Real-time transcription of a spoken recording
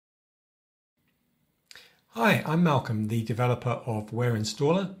Hi, I'm Malcolm, the developer of Wear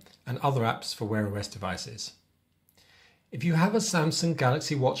Installer and other apps for Wear OS devices. If you have a Samsung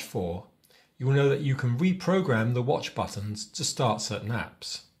Galaxy Watch 4, you will know that you can reprogram the watch buttons to start certain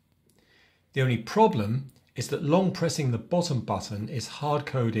apps. The only problem is that long pressing the bottom button is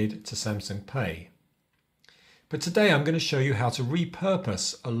hard-coded to Samsung Pay. But today I'm going to show you how to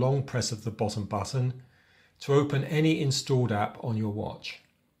repurpose a long press of the bottom button to open any installed app on your watch.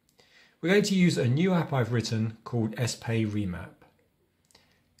 We're going to use a new app I've written called SPayRemap.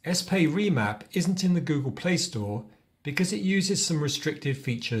 SPayRemap isn't in the Google Play Store because it uses some restricted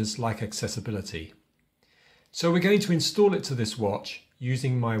features like accessibility. So we're going to install it to this watch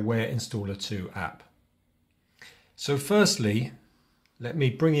using my Wear Installer 2 app. So firstly, let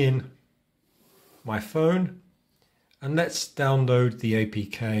me bring in my phone and let's download the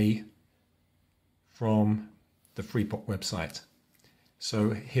APK from the FreePop website.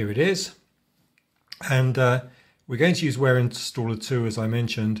 So here it is, and we're going to use Wear Installer 2 as I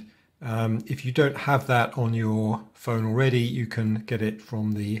mentioned. If you don't have that on your phone already, you can get it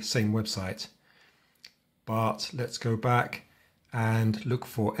from the same website. But let's go back and look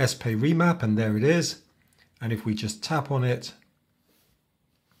for SPayRemap, and there it is. And if we just tap on it,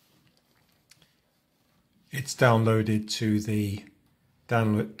 it's downloaded to the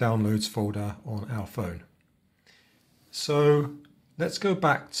downloads folder on our phone. So let's go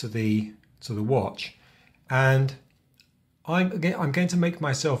back to the watch, and I'm going to make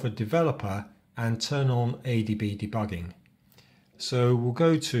myself a developer and turn on ADB debugging. So we'll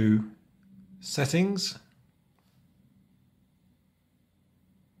go to Settings,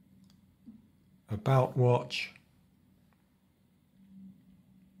 About Watch,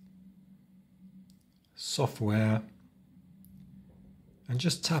 Software, and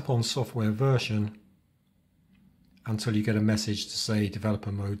just tap on Software Version until you get a message to say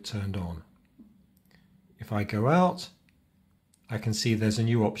developer mode turned on. If I go out, I can see there's a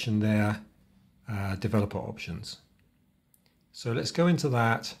new option there, developer options. So let's go into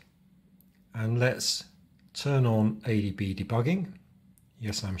that and let's turn on ADB debugging.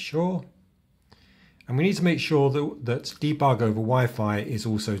 Yes, I'm sure. And we need to make sure that debug over Wi-Fi is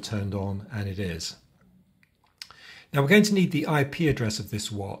also turned on, and it is. Now we're going to need the IP address of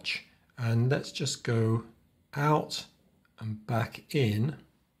this watch, and let's just go out and back in,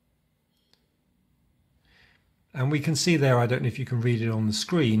 and we can see there, I don't know if you can read it on the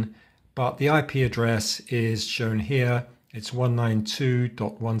screen, but the IP address is shown here. It's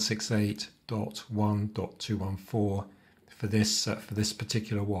 192.168.1.214 for this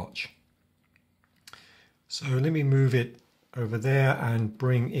particular watch. So let me move it over there and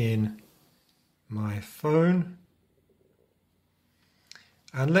bring in my phone,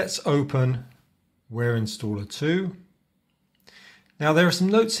 and let's open Wear Installer 2. Now there are some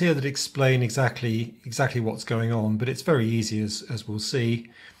notes here that explain exactly what's going on, but it's very easy as we'll see.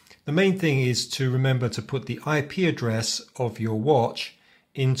 The main thing is to remember to put the IP address of your watch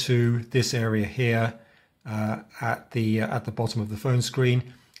into this area here at the bottom of the phone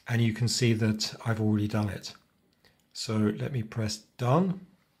screen, and you can see that I've already done it. So let me press Done.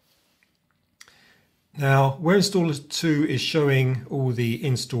 Now, Wear Installer 2 is showing all the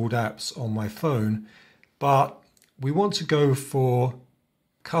installed apps on my phone, but we want to go for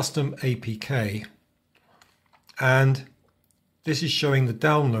Custom APK, and this is showing the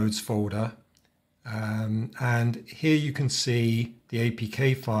Downloads folder, and here you can see the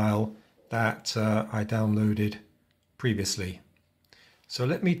APK file that I downloaded previously. So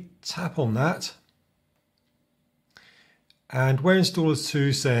let me tap on that. And Wear Installer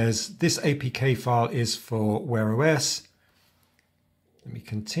 2 says this APK file is for Wear OS. Let me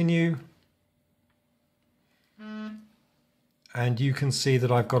continue. And you can see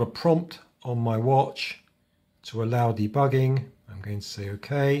that I've got a prompt on my watch to allow debugging. I'm going to say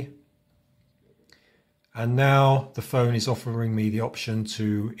OK. And now the phone is offering me the option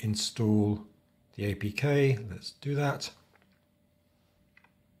to install the APK. Let's do that.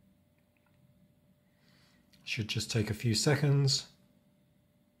 Should just take a few seconds.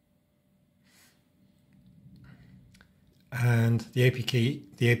 And the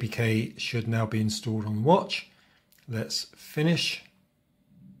APK should now be installed on the watch. Let's finish.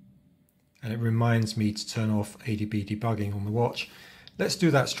 And it reminds me to turn off ADB debugging on the watch. Let's do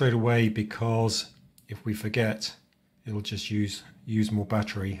that straight away, because if we forget, it'll just use more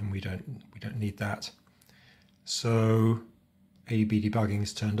battery, and we don't need that. So ADB debugging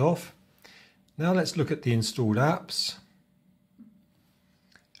is turned off. Now let's look at the installed apps,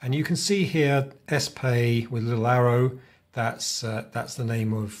 and you can see here SPay with a little arrow. That's the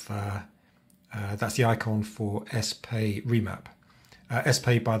name of that's the icon for SPayRemap.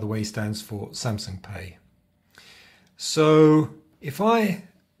 SPay, by the way, stands for Samsung Pay. So if I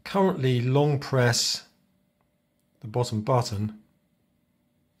currently long press the bottom button,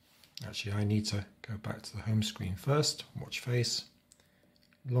 actually I need to go back to the home screen first, watch face,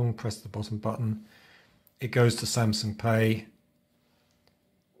 long press the bottom button, it goes to Samsung Pay.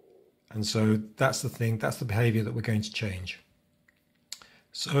 And so that's the thing, that's the behavior that we're going to change.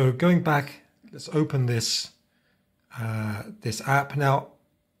 So going back, let's open this this app. Now,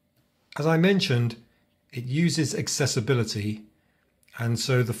 as I mentioned, it uses accessibility. And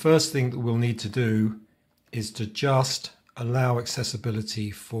so the first thing that we'll need to do is to just allow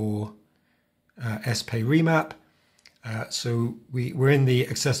accessibility for SPayRemap. So we're in the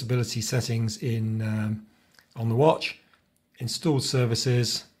accessibility settings in on the watch, installed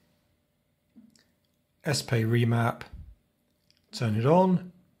services, SPayRemap, turn it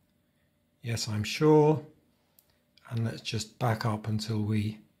on. Yes, I'm sure. And let's just back up until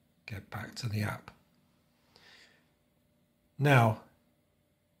we get back to the app. Now,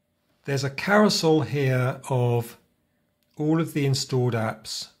 there's a carousel here of all of the installed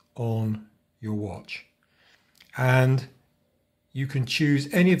apps on your watch. And you can choose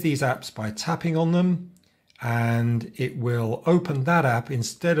any of these apps by tapping on them, and it will open that app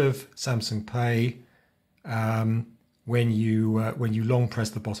instead of Samsung Pay when you long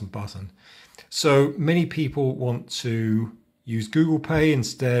press the bottom button. So many people want to use Google Pay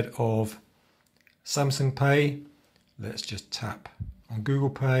instead of Samsung Pay. Let's just tap on Google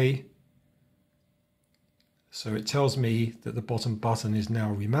Pay. So it tells me that the bottom button is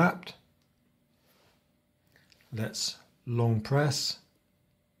now remapped. Let's long press.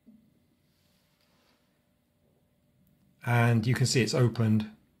 And you can see it's opened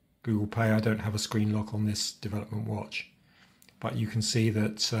Google Pay. I don't have a screen lock on this development watch, but you can see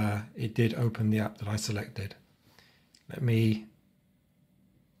that it did open the app that I selected. Let me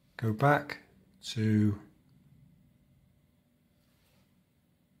go back to,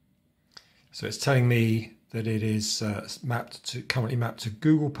 so it's telling me that it is currently mapped to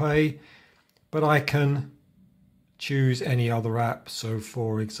Google Pay, but I can choose any other app. So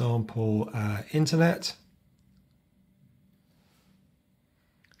for example, Internet.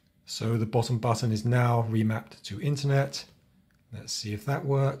 So the bottom button is now remapped to Internet. Let's see if that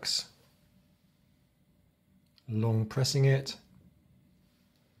works. Long pressing it.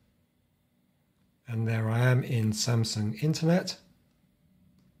 And there I am in Samsung Internet.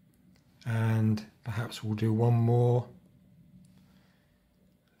 And perhaps we'll do one more.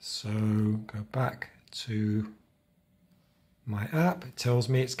 So go back to my app. It tells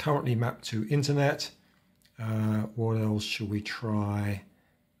me it's currently mapped to Internet. What else should we try?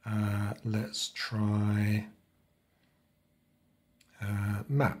 Let's try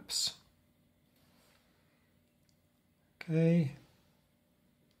maps. Okay.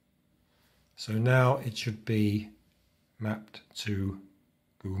 So now it should be mapped to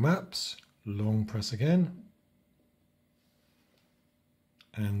Google Maps. Long press again.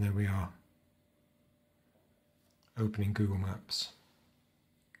 And there we are. Opening Google Maps.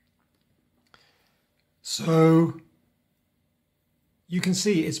 So you can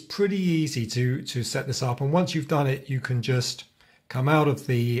see it's pretty easy to set this up, and once you've done it, you can just come out of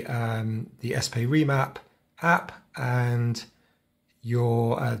the SPayRemap app, and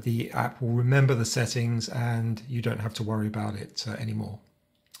the app will remember the settings, and you don't have to worry about it anymore.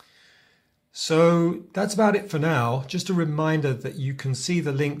 So that's about it for now. Just a reminder that you can see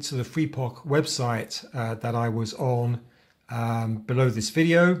the link to the FreePOC website that I was on below this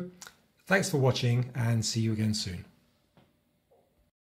video. Thanks for watching, and see you again soon.